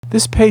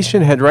This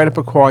patient had right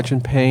upper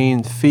quadrant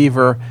pain,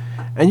 fever,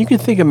 and you can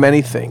think of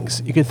many things.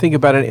 You can think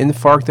about an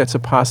infarct, that's a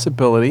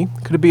possibility.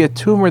 Could it be a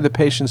tumor? The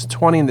patient's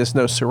 20 and there's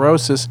no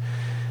cirrhosis.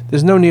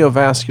 There's no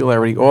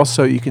neovascularity.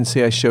 Also, you can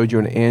see I showed you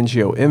an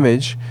angio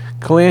image.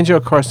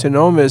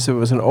 Cholangiocarcinomas, if it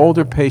was an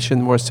older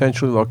patient, more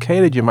centrally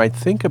located, you might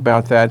think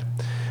about that.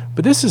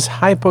 But this is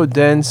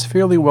hypodense,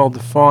 fairly well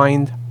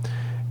defined,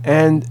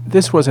 and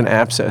this was an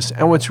abscess.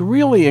 And what's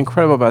really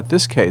incredible about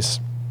this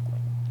case,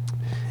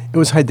 it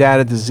was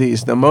Hydata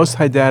disease. Now, most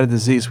Hydata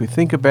disease we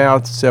think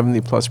about,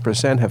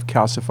 70+% have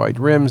calcified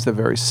rims. They're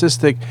very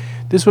cystic.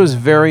 This was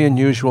very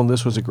unusual, and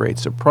this was a great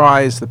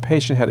surprise. The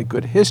patient had a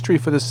good history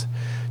for this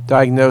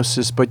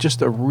diagnosis, but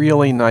just a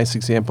really nice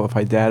example of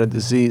Hydata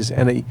disease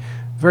and a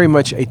very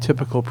much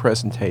atypical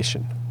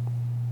presentation.